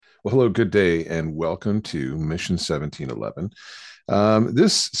Well, hello, good day, and welcome to Mission 1711.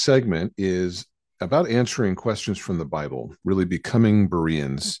 This segment is about answering questions from the Bible, really becoming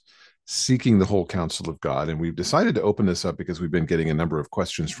Bereans, seeking the whole counsel of God. And we've decided to open this up because we've been getting a number of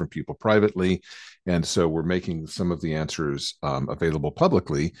questions from people privately. And so we're making some of the answers available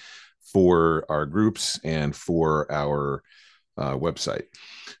publicly for our groups and for our website.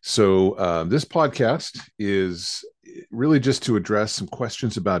 So, this podcast is really just to address some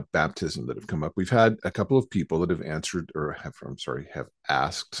questions about baptism that have come up. We've had a couple of people that have answered or have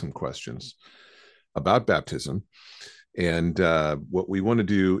asked some questions about baptism. And what we want to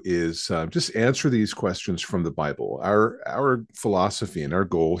do is just answer these questions from the Bible. Our philosophy and our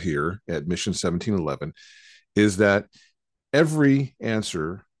goal here at Mission 1711 is that every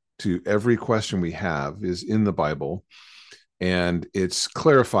answer to every question we have is in the Bible, and it's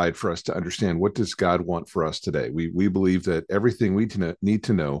clarified for us to understand what does God want for us today. We believe that everything we need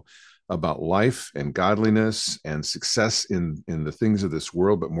to know about life and godliness and success in the things of this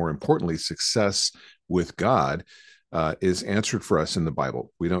world, but more importantly, success with God, is answered for us in the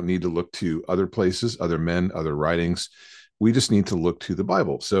Bible. We don't need to look to other places, other men, other writings. We just need to look to the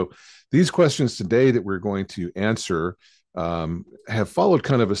Bible. So these questions today that we're going to answer have followed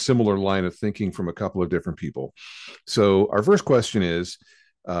kind of a similar line of thinking from a couple of different people. So, our first question is,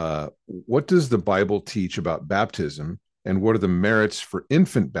 what does the Bible teach about baptism, and what are the merits for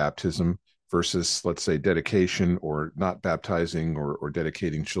infant baptism versus, let's say, dedication or not baptizing or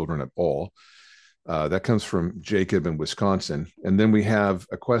dedicating children at all? That comes from Jacob in Wisconsin. And then we have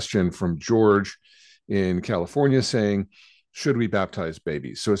a question from George in California saying, should we baptize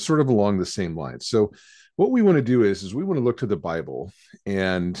babies? So, it's sort of along the same lines. So, what we want to do is we want to look to the Bible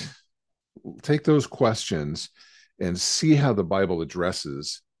and take those questions and see how the Bible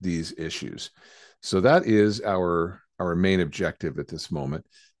addresses these issues. So that is our main objective at this moment,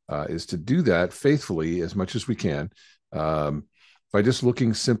 is to do that faithfully as much as we can, by just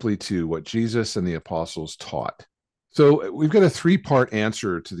looking simply to what Jesus and the apostles taught. So we've got a three-part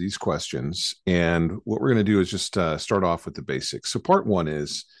answer to these questions, and what we're going to do is just start off with the basics. So part one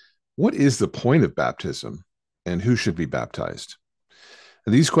is, what is the point of baptism, and who should be baptized?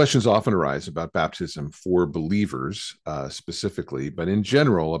 And these questions often arise about baptism for believers, specifically, but in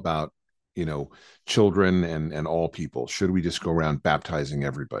general about children and all people. Should we just go around baptizing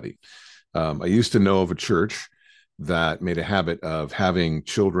everybody? I used to know of a church that made a habit of having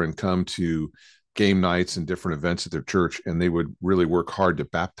children come to game nights and different events at their church, and they would really work hard to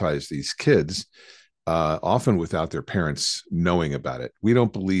baptize these kids, often without their parents knowing about it. We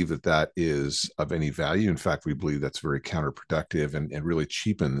don't believe that that is of any value. In fact, we believe that's very counterproductive and really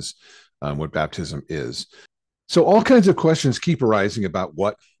cheapens what baptism is. So all kinds of questions keep arising about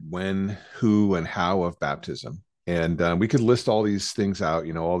what, when, who, and how of baptism. And we could list all these things out,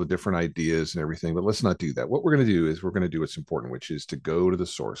 all the different ideas and everything, but let's not do that. What we're going to do is we're going to do what's important, which is to go to the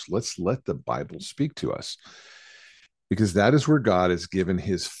source. Let's let the Bible speak to us, because that is where God has given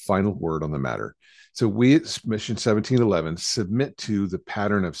his final word on the matter. So we at Mission 1711 submit to the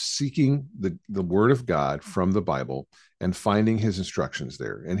pattern of seeking the word of God from the Bible and finding his instructions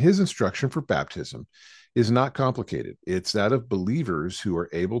there. And his instruction for baptism is not complicated. It's that of believers who are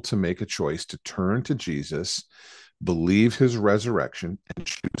able to make a choice to turn to Jesus, believe his resurrection, and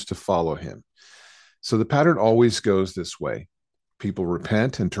choose to follow him. So the pattern always goes this way. People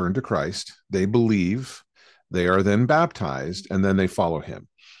repent and turn to Christ. They believe. They are then baptized, and then they follow him.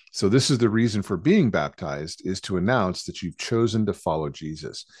 So this is the reason for being baptized, is to announce that you've chosen to follow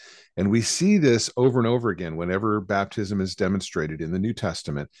Jesus. And we see this over and over again whenever baptism is demonstrated in the New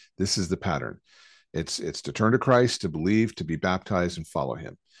Testament. This is the pattern. It's to turn to Christ, to believe, to be baptized, and follow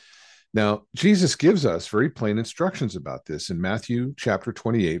him. Now, Jesus gives us very plain instructions about this in Matthew chapter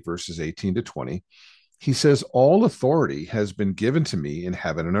 28, verses 18 to 20. He says, all authority has been given to me in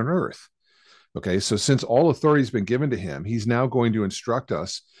heaven and on earth. Okay, so since all authority has been given to him, he's now going to instruct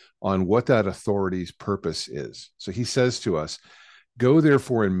us on what that authority's purpose is. So he says to us, go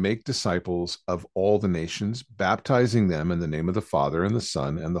therefore and make disciples of all the nations, baptizing them in the name of the Father and the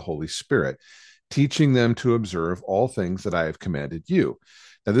Son and the Holy Spirit, teaching them to observe all things that I have commanded you.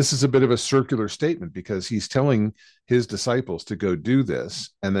 Now, this is a bit of a circular statement, because he's telling his disciples to go do this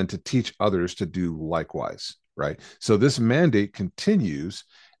and then to teach others to do likewise, right? So this mandate continues,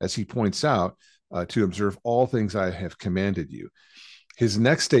 as he points out, to observe all things I have commanded you. His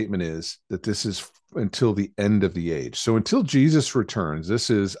next statement is that this is until the end of the age. So until Jesus returns, this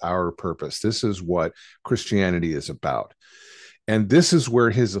is our purpose. This is what Christianity is about. And this is where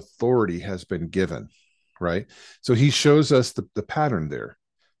his authority has been given, right? So he shows us the pattern there.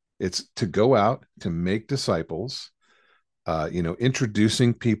 It's to go out, to make disciples,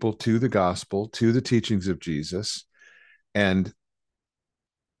 introducing people to the gospel, to the teachings of Jesus, and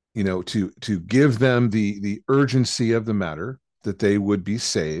to give them the urgency of the matter that they would be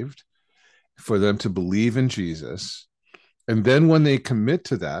saved, for them to believe in Jesus. And then when they commit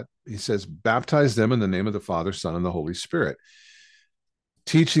to that, he says, baptize them in the name of the Father, Son, and the Holy Spirit,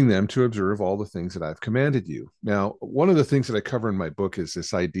 teaching them to observe all the things that I've commanded you. Now, one of the things that I cover in my book is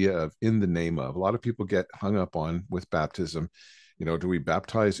this idea of in the name of. A lot of people get hung up on with baptism. Do we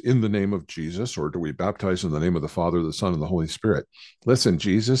baptize in the name of Jesus, or do we baptize in the name of the Father, the Son, and the Holy Spirit? Listen,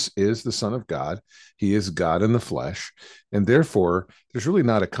 Jesus is the Son of God. He is God in the flesh. And therefore, there's really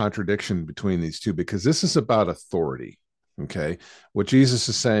not a contradiction between these two, because this is about authority. Okay. What Jesus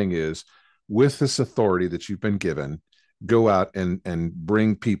is saying is, with this authority that you've been given, go out and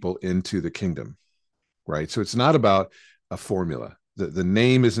bring people into the kingdom, right? So it's not about a formula. The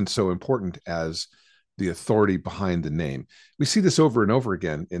name isn't so important as the authority behind the name. We see this over and over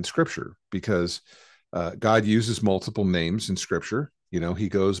again in Scripture, because God uses multiple names in Scripture. He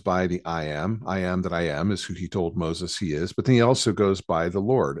goes by the I am that I am is who he told Moses he is, but then he also goes by the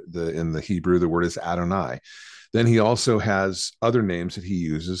Lord. In the Hebrew, the word is Adonai. Then he also has other names that he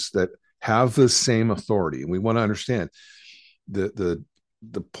uses that have the same authority. And we want to understand the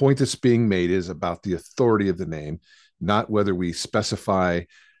point that's being made is about the authority of the name, not whether we specify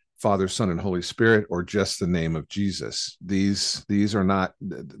Father, Son, and Holy Spirit, or just the name of Jesus. These are not,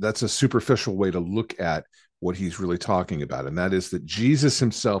 that's a superficial way to look at what he's really talking about. And that is that Jesus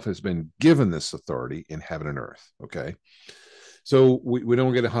himself has been given this authority in heaven and earth. Okay. So we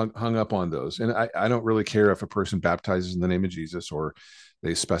don't get hung up on those. And I don't really care if a person baptizes in the name of Jesus or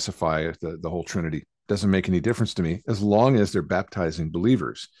they specify the whole Trinity. Doesn't make any difference to me, as long as they're baptizing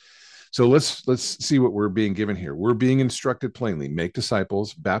believers. So let's see what we're being given here. We're being instructed plainly: make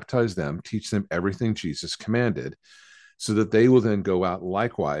disciples, baptize them, teach them everything Jesus commanded, so that they will then go out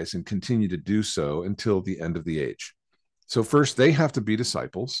likewise and continue to do so until the end of the age. So first, they have to be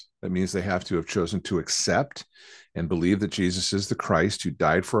disciples. That means they have to have chosen to accept and believe that Jesus is the Christ, who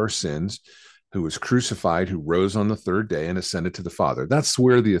died for our sins, who was crucified, who rose on the third day and ascended to the Father. That's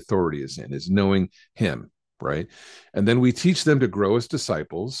where the authority is knowing him, right? And then we teach them to grow as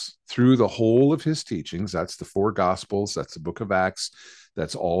disciples through the whole of his teachings. That's the 4 Gospels. That's the book of Acts.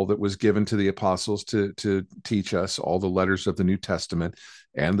 That's all that was given to the apostles to teach us, all the letters of the New Testament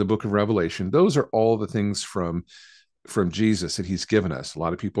and the book of Revelation. Those are all the things from Jesus that he's given us. A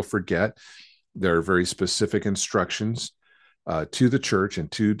lot of people forget there are very specific instructions to the church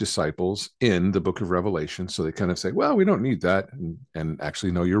and to disciples in the book of Revelation. So they kind of say, well, we don't need that. And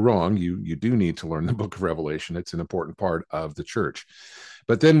actually, no, you're wrong. You do need to learn the book of Revelation. It's an important part of the church.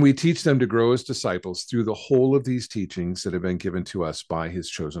 But then we teach them to grow as disciples through the whole of these teachings that have been given to us by his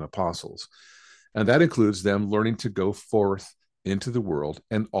chosen apostles. And that includes them learning to go forth into the world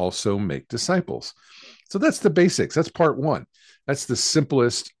and also make disciples. So that's the basics. That's part 1. That's the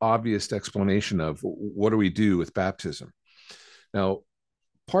simplest, obvious explanation of what do we do with baptism. Now,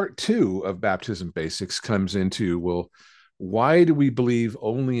 part 2 of baptism basics comes into, well, why do we believe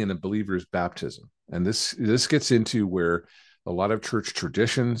only in a believer's baptism? And this gets into where a lot of church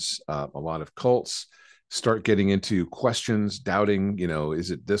traditions, a lot of cults start getting into questions, doubting,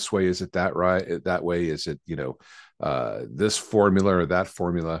 is it this way? Is it that right? That way? Is it, this formula or that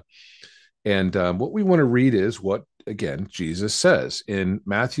formula? And what we want to read is what, again, Jesus says in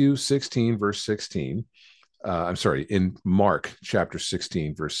Matthew 16, verse 16. In Mark chapter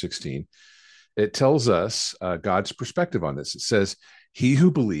 16, verse 16. It tells us God's perspective on this. It says, he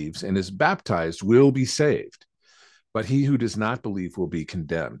who believes and is baptized will be saved, but he who does not believe will be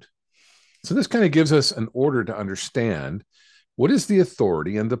condemned. So this kind of gives us an order to understand what is the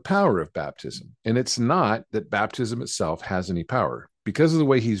authority and the power of baptism. And it's not that baptism itself has any power. Because of the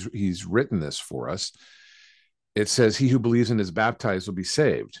way he's written this for us, it says he who believes and is baptized will be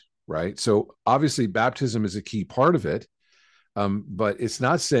saved, right? So obviously baptism is a key part of it, but it's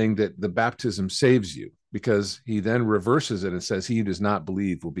not saying that the baptism saves you, because he then reverses it and says he who does not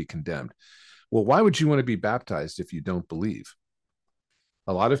believe will be condemned. Well, why would you want to be baptized if you don't believe?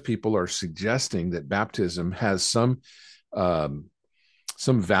 A lot of people are suggesting that baptism has some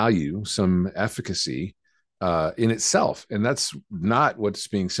value, some efficacy in itself. And that's not what's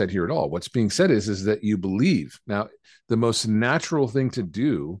being said here at all. What's being said is that you believe. Now, the most natural thing to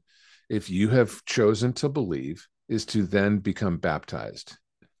do, if you have chosen to believe, is to then become baptized,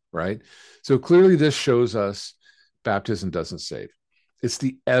 right? So clearly this shows us baptism doesn't save. It's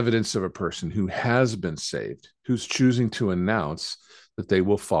the evidence of a person who has been saved, who's choosing to announce that they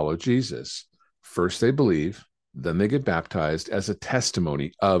will follow Jesus. First they believe, then they get baptized as a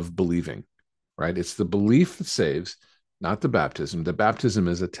testimony of believing, right? It's the belief that saves, not the baptism. The baptism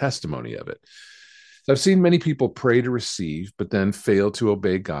is a testimony of it. So I've seen many people pray to receive, but then fail to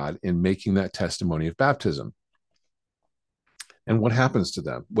obey God in making that testimony of baptism. And what happens to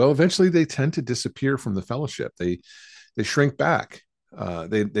them? Well, eventually they tend to disappear from the fellowship. They shrink back.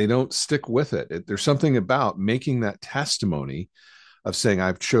 They don't stick with it. There's something about making that testimony of saying,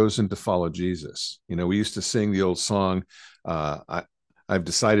 I've chosen to follow Jesus. You know, we used to sing the old song, I've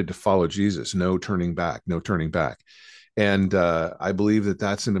decided to follow Jesus. No turning back, no turning back. And I believe that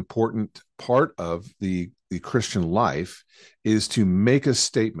that's an important part of the Christian life, is to make a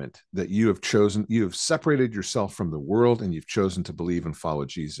statement that you have chosen, you have separated yourself from the world, and you've chosen to believe and follow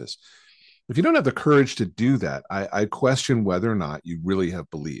Jesus. If you don't have the courage to do that, I question whether or not you really have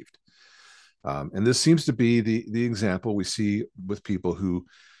believed. And this seems to be the example we see with people who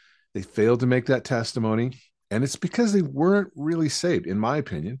they failed to make that testimony, and it's because they weren't really saved. In my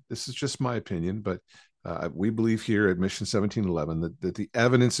opinion, this is just my opinion, but we believe here at Mission 1711 that the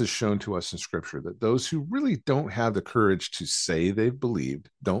evidence is shown to us in Scripture that those who really don't have the courage to say they've believed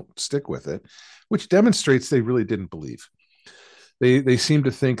don't stick with it, which demonstrates they really didn't believe. They seem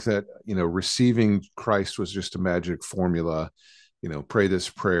to think that, you know, receiving Christ was just a magic formula, you know, pray this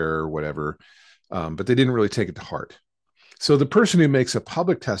prayer or whatever, but they didn't really take it to heart. So the person who makes a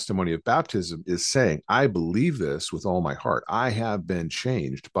public testimony of baptism is saying, I believe this with all my heart. I have been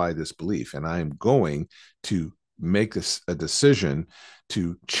changed by this belief, and I am going to make this a decision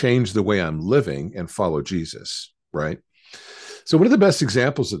to change the way I'm living and follow Jesus, right? So one of the best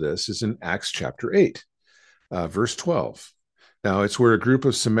examples of this is in Acts chapter 8, verse 12. Now, it's where a group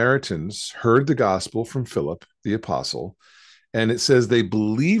of Samaritans heard the gospel from Philip, the apostle, and it says they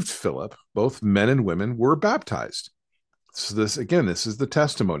believed Philip, both men and women were baptized. So this, again, this is the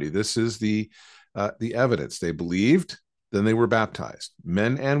testimony. This is the evidence. They believed, then they were baptized,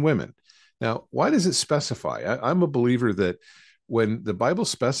 men and women. Now, why does it specify? I'm a believer that when the Bible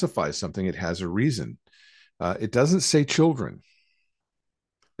specifies something, it has a reason. It doesn't say children.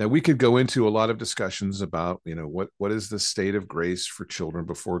 Now, we could go into a lot of discussions about, you know, what is the state of grace for children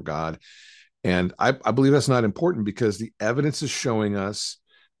before God. And I believe that's not important, because the evidence is showing us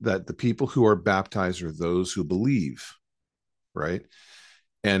that the people who are baptized are those who believe. Right.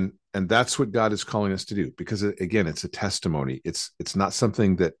 And that's what God is calling us to do, because again, it's a testimony. It's not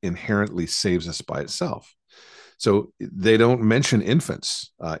something that inherently saves us by itself. So they don't mention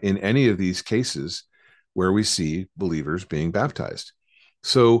infants in any of these cases where we see believers being baptized.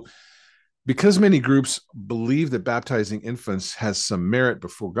 So because many groups believe that baptizing infants has some merit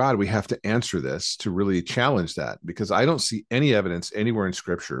before God, we have to answer this to really challenge that, because I don't see any evidence anywhere in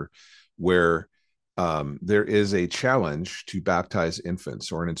Scripture where there is a challenge to baptize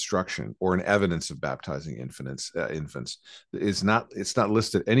infants, or an instruction or an evidence of baptizing infants. It's not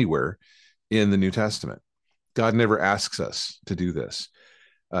listed anywhere in the New Testament. God never asks us to do this.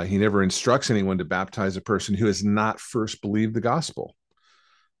 He never instructs anyone to baptize a person who has not first believed the gospel.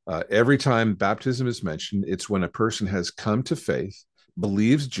 Every time baptism is mentioned, it's when a person has come to faith,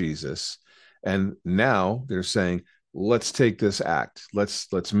 believes Jesus, and now they're saying, let's take this act.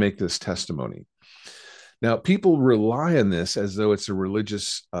 Let's make this testimony. Now, people rely on this as though it's a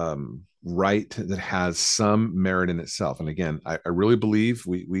religious rite that has some merit in itself. And again, I really believe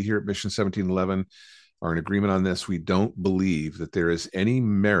we here at Mission 1711 are in agreement on this. We don't believe that there is any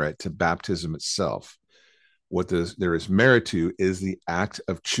merit to baptism itself. What there is merit to is the act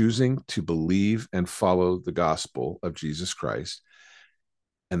of choosing to believe and follow the gospel of Jesus Christ.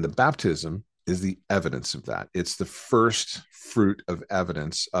 And the baptism is the evidence of that. It's the first fruit of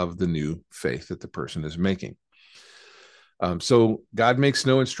evidence of the new faith that the person is making. So God makes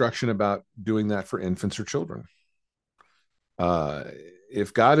no instruction about doing that for infants or children.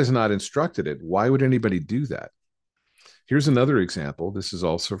 If God has not instructed it, why would anybody do that? Here's another example. This is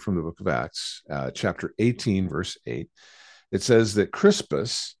also from the book of Acts, chapter 18, verse 8. It says that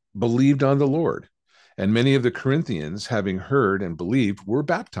Crispus believed on the Lord, and many of the Corinthians, having heard and believed, were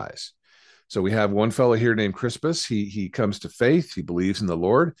baptized. So we have one fellow here named Crispus. He comes to faith. He believes in the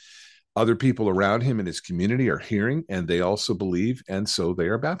Lord. Other people around him in his community are hearing, and they also believe, and so they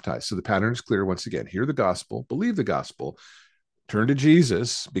are baptized. So the pattern is clear once again. Hear the gospel, believe the gospel, turn to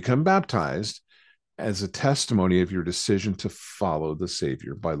Jesus, become baptized as a testimony of your decision to follow the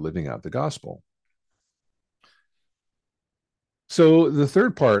Savior by living out the gospel. So the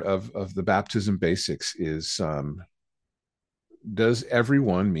third part of the baptism basics is, does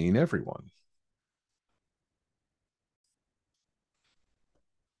everyone mean everyone?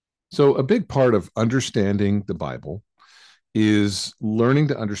 So a big part of understanding the Bible is learning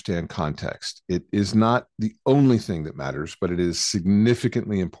to understand context. It is not the only thing that matters, but it is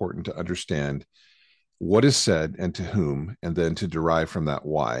significantly important to understand what is said and to whom, and then to derive from that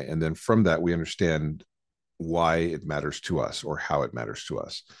why. And then from that, we understand why it matters to us or how it matters to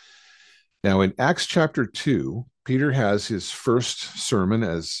us. Now, in Acts chapter 2, Peter has his first sermon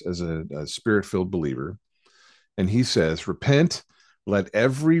as a spirit filled believer. And he says, repent, let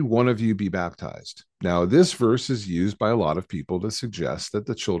every one of you be baptized. Now, this verse is used by a lot of people to suggest that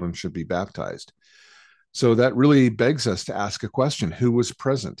the children should be baptized. So that really begs us to ask a question. Who was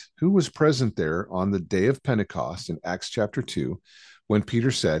present? Who was present there on the day of Pentecost in Acts chapter 2 when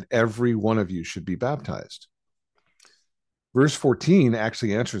Peter said, every one of you should be baptized? Verse 14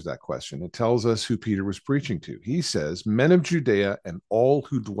 actually answers that question. It tells us who Peter was preaching to. He says, men of Judea and all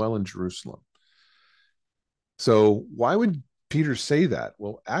who dwell in Jerusalem. So why would Peter say that?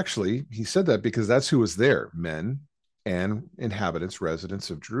 Well, actually, he said that because that's who was there, men and inhabitants, residents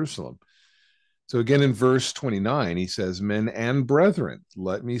of Jerusalem. So again, in verse 29, he says, men and brethren,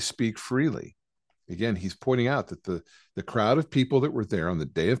 let me speak freely. Again, he's pointing out that the crowd of people that were there on the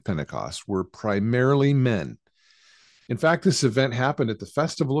day of Pentecost were primarily men. In fact, this event happened at the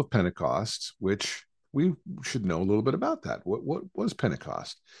Festival of Pentecost, which we should know a little bit about that. What was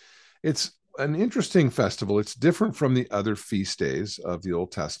Pentecost? It's an interesting festival. It's different from the other feast days of the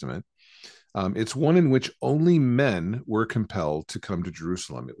Old Testament. It's one in which only men were compelled to come to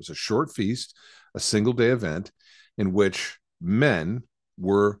Jerusalem. It was a short feast, a single day event in which men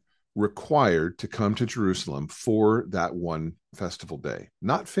were required to come to Jerusalem for that one festival day,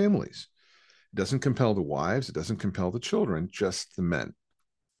 not families. It doesn't compel the wives, it doesn't compel the children, just the men.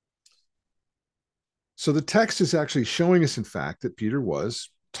 So the text is actually showing us, in fact, that Peter was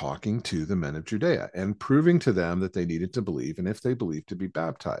talking to the men of Judea and proving to them that they needed to believe, and if they believed, to be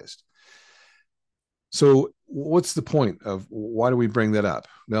baptized. So what's the point of why do we bring that up?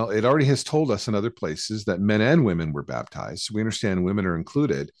 Well, it already has told us in other places that men and women were baptized. So we understand women are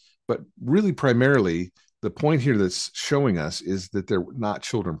included, but really primarily the point here that's showing us is that there were not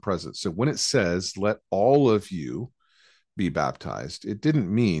children present. So when it says, let all of you be baptized, it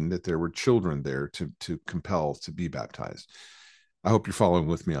didn't mean that there were children there to compel to be baptized. I hope you're following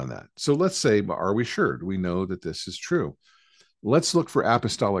with me on that. So let's say, are we sure? Do we know that this is true? Let's look for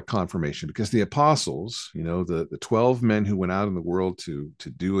apostolic confirmation, because the apostles, the 12 men who went out in the world to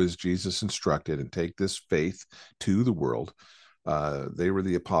do as Jesus instructed and take this faith to the world, they were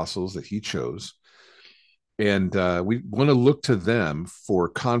the apostles that he chose. And we want to look to them for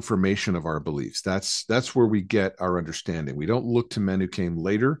confirmation of our beliefs. That's where we get our understanding. We don't look to men who came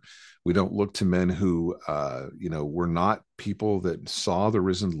later. We don't look to men who, were not people that saw the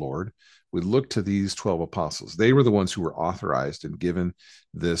risen Lord. We look to these 12 apostles. They were the ones who were authorized and given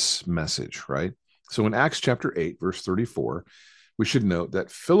this message, right? So in Acts chapter 8, verse 34, we should note that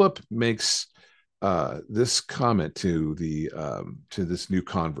Philip makes this comment to this new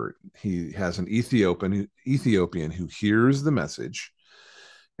convert. He has an Ethiopian who hears the message,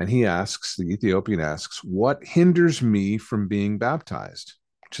 and the Ethiopian asks, what hinders me from being baptized?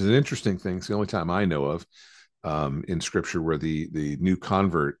 Which is an interesting thing. It's the only time I know of in scripture where the new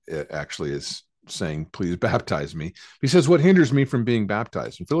convert actually is saying, please baptize me. He says, what hinders me from being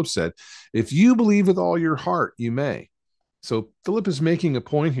baptized? And Philip said, if you believe with all your heart, you may. So Philip is making a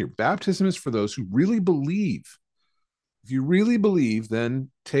point here. Baptism is for those who really believe. If you really believe, then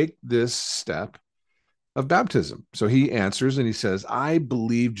take this step of baptism. So he answers and he says, I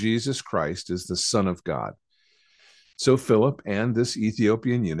believe Jesus Christ is the Son of God. So Philip and this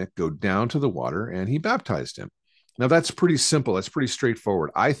Ethiopian eunuch go down to the water and he baptized him. Now that's pretty simple. That's pretty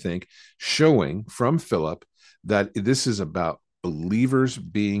straightforward, I think, showing from Philip that this is about believers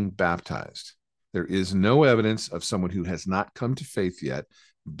being baptized. There is no evidence of someone who has not come to faith yet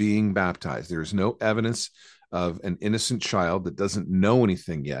being baptized. There is no evidence of an innocent child that doesn't know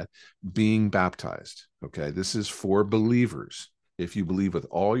anything yet being baptized. Okay, this is for believers. If you believe with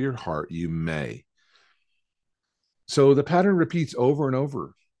all your heart, you may. So the pattern repeats over and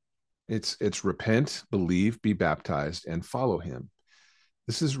over. It's repent, believe, be baptized, and follow him.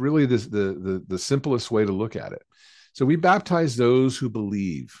 This is really the simplest way to look at it. So we baptize those who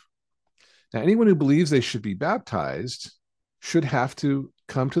believe. Now, anyone who believes they should be baptized should have to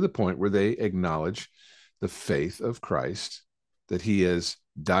come to the point where they acknowledge the faith of Christ, that he has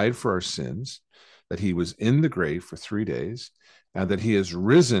died for our sins, that he was in the grave for 3 days, and that he has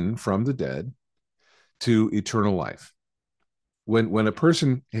risen from the dead to eternal life. When a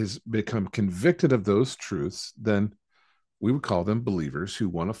person has become convicted of those truths, then we would call them believers who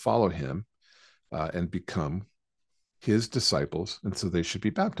want to follow him and become his disciples, and so they should be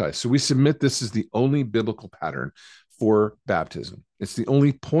baptized. So we submit this is the only biblical pattern for baptism. It's the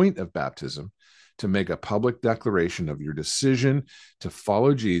only point of baptism, to make a public declaration of your decision to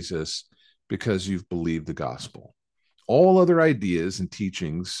follow Jesus because you've believed the gospel. All other ideas and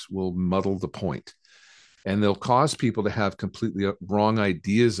teachings will muddle the point, and they'll cause people to have completely wrong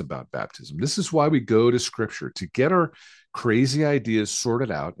ideas about baptism. This is why we go to Scripture, to get our crazy ideas sorted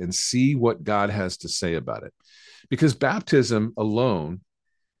out and see what God has to say about it. Because baptism alone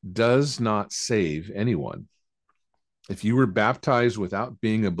does not save anyone. If you were baptized without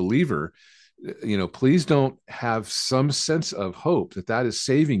being a believer, please don't have some sense of hope that that is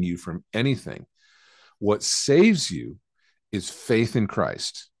saving you from anything. What saves you is faith in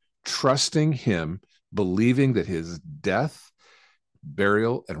Christ, trusting him, believing that his death,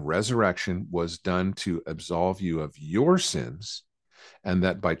 burial, and resurrection was done to absolve you of your sins, and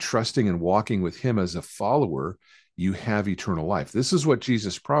that by trusting and walking with him as a follower, you have eternal life. This is what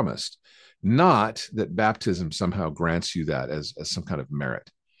Jesus promised, not that baptism somehow grants you that as some kind of merit.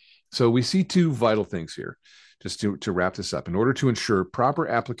 So we see two vital things here, just to wrap this up. In order to ensure proper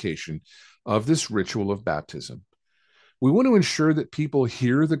application of this ritual of baptism, we want to ensure that people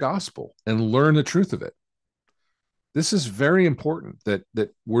hear the gospel and learn the truth of it. This is very important, that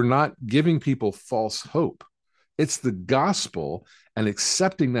we're not giving people false hope. It's the gospel and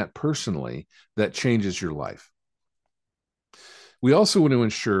accepting that personally that changes your life. We also want to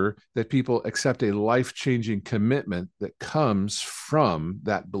ensure that people accept a life-changing commitment that comes from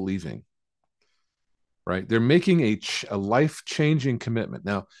that believing, right? They're making a life-changing commitment.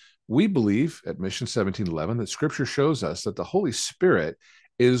 Now, we believe at Mission 1711 that Scripture shows us that the Holy Spirit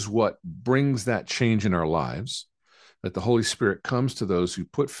is what brings that change in our lives, that the Holy Spirit comes to those who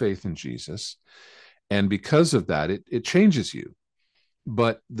put faith in Jesus. And because of that, it changes you.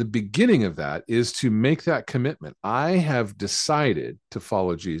 But the beginning of that is to make that commitment. I have decided to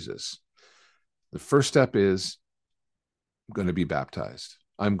follow Jesus. The first step is I'm going to be baptized.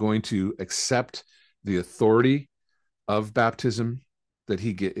 I'm going to accept the authority of baptism that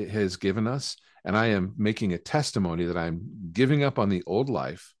he has given us. And I am making a testimony that I'm giving up on the old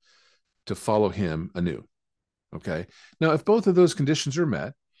life to follow him anew. Okay. Now, if both of those conditions are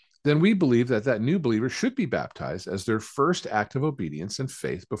met, then we believe that that new believer should be baptized as their first act of obedience and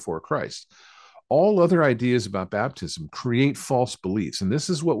faith before Christ. All other ideas about baptism create false beliefs. And this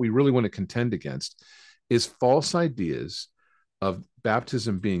is what we really want to contend against, is false ideas of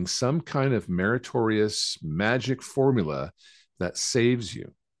baptism being some kind of meritorious magic formula that saves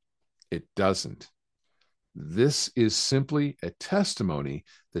you. It doesn't. This is simply a testimony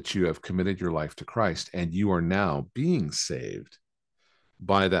that you have committed your life to Christ and you are now being saved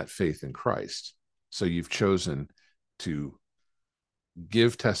by that faith in Christ. So you've chosen to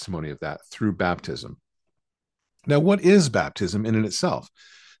give testimony of that through baptism. Now, what is baptism in itself?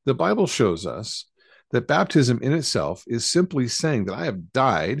 The Bible shows us that baptism in itself is simply saying that I have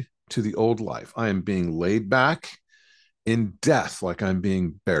died to the old life. I am being laid back in death, like I'm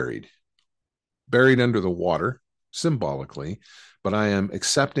being buried under the water, symbolically, but I am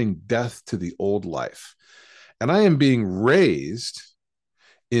accepting death to the old life. And I am being raised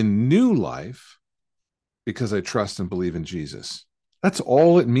in new life because I trust and believe in Jesus. That's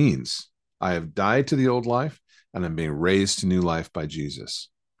all it means. I have died to the old life and I'm being raised to new life by Jesus.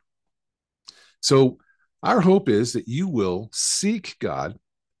 So our hope is that you will seek God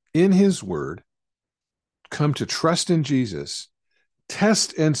in his word, come to trust in Jesus,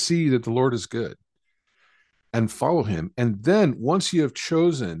 test and see that the Lord is good, and follow him. And then once you have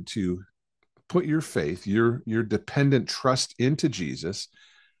chosen to put your faith, your dependent trust into Jesus,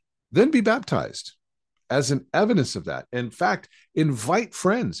 then be baptized as an evidence of that. In fact, invite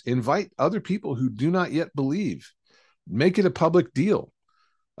friends, invite other people who do not yet believe. Make it a public deal.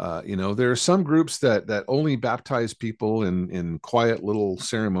 There are some groups that only baptize people in quiet little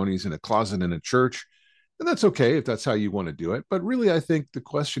ceremonies in a closet in a church, and that's okay if that's how you want to do it. But really, I think the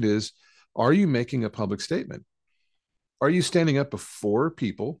question is, are you making a public statement? Are you standing up before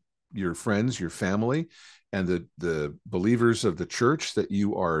people, your friends, your family, and the believers of the church that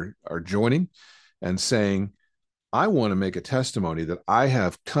you are joining, and saying, I want to make a testimony that I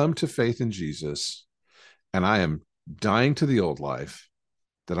have come to faith in Jesus and I am dying to the old life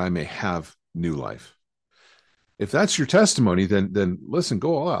that I may have new life? If that's your testimony, then listen,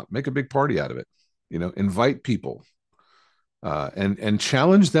 go all out, make a big party out of it. Invite people and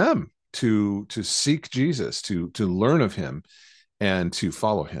challenge them to seek Jesus, to learn of him and to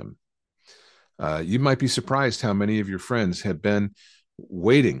follow him. You might be surprised how many of your friends have been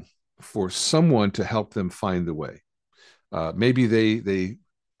waiting for someone to help them find the way. Maybe they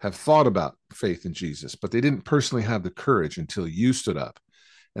have thought about faith in Jesus, but they didn't personally have the courage until you stood up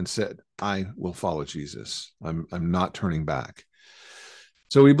and said, I will follow Jesus. I'm not turning back.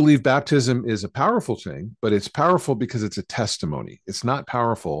 So we believe baptism is a powerful thing, but it's powerful because it's a testimony. It's not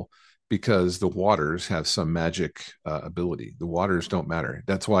powerful because the waters have some magic ability. The waters don't matter.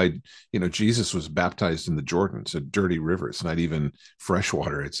 That's why, Jesus was baptized in the Jordan. It's a dirty river. It's not even fresh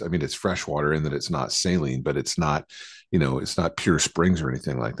water. It's fresh water in that it's not saline, but it's not, it's not pure springs or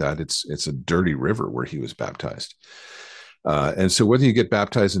anything like that. It's a dirty river where he was baptized. And so whether you get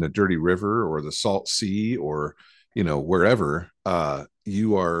baptized in a dirty river or the salt sea or, wherever,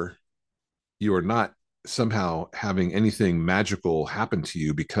 you are not somehow having anything magical happen to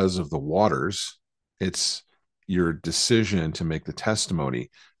you because of the waters. It's your decision to make the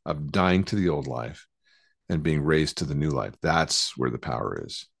testimony of dying to the old life and being raised to the new life. That's where the power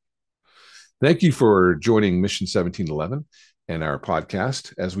is. Thank you for joining Mission 1711 and our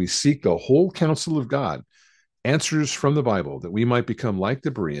podcast as we seek the whole counsel of God, answers from the Bible, that we might become like the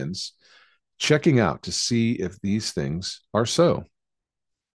Bereans, checking out to see if these things are so.